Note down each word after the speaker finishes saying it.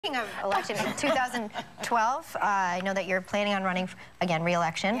Speaking of election in 2012, I know that you're planning on running, again,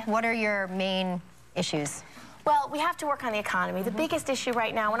 re-election. Yeah. What are your main issues? Well, we have to work on the economy. The biggest issue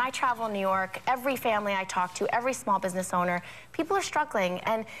right now, when I travel in New York, every family I talk to, every small business owner, people are struggling.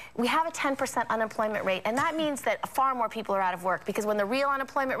 And we have a 10% unemployment rate. And that means that far more people are out of work. Because when the real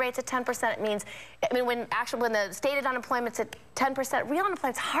unemployment rate's at 10%, it means, when the stated unemployment's at 10%, real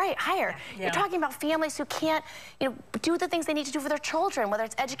unemployment's higher. Yeah. You're talking about families who can't, do the things they need to do for their children, whether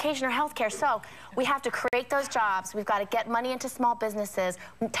it's education or health care. So we have to create those jobs. We've got to get money into small businesses,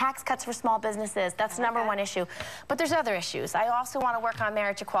 tax cuts for small businesses. That's number one issue. But there's other issues. I also want to work on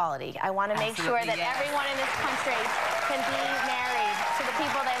marriage equality. I want to make sure that everyone in this country can be married to the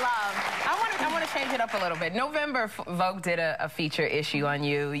people they love. I want to change it up a little bit. November, Vogue did a feature issue on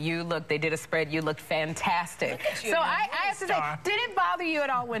you. They did a spread. You looked fantastic. So I have to say, did it bother you at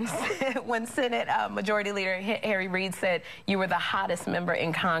all when Senate Majority Leader Harry Reid said you were the hottest member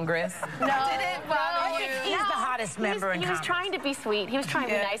in Congress? No. Did it bother you? He's the hottest member in Congress. He was trying to be sweet. He was trying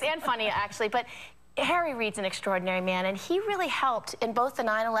to be nice and funny, actually. But Harry Reid's an extraordinary man, and he really helped in both the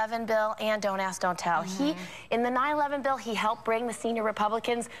 9/11 bill and Don't Ask, Don't Tell. In the 9/11 bill, he helped bring the senior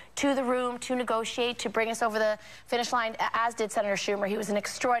Republicans to the room to negotiate, to bring us over the finish line, as did Senator Schumer. He was an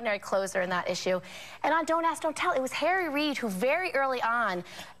extraordinary closer in that issue. And on Don't Ask, Don't Tell, it was Harry Reid who very early on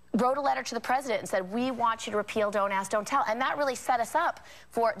wrote a letter to the president and said, we want you to repeal Don't Ask, Don't Tell. And that really set us up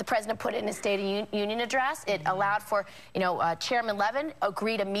for the president put it in his State of Union address. It allowed for, Chairman Levin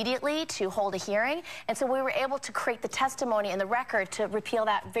agreed immediately to hold a hearing. And so we were able to create the testimony and the record to repeal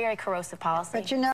that very corrosive policy. But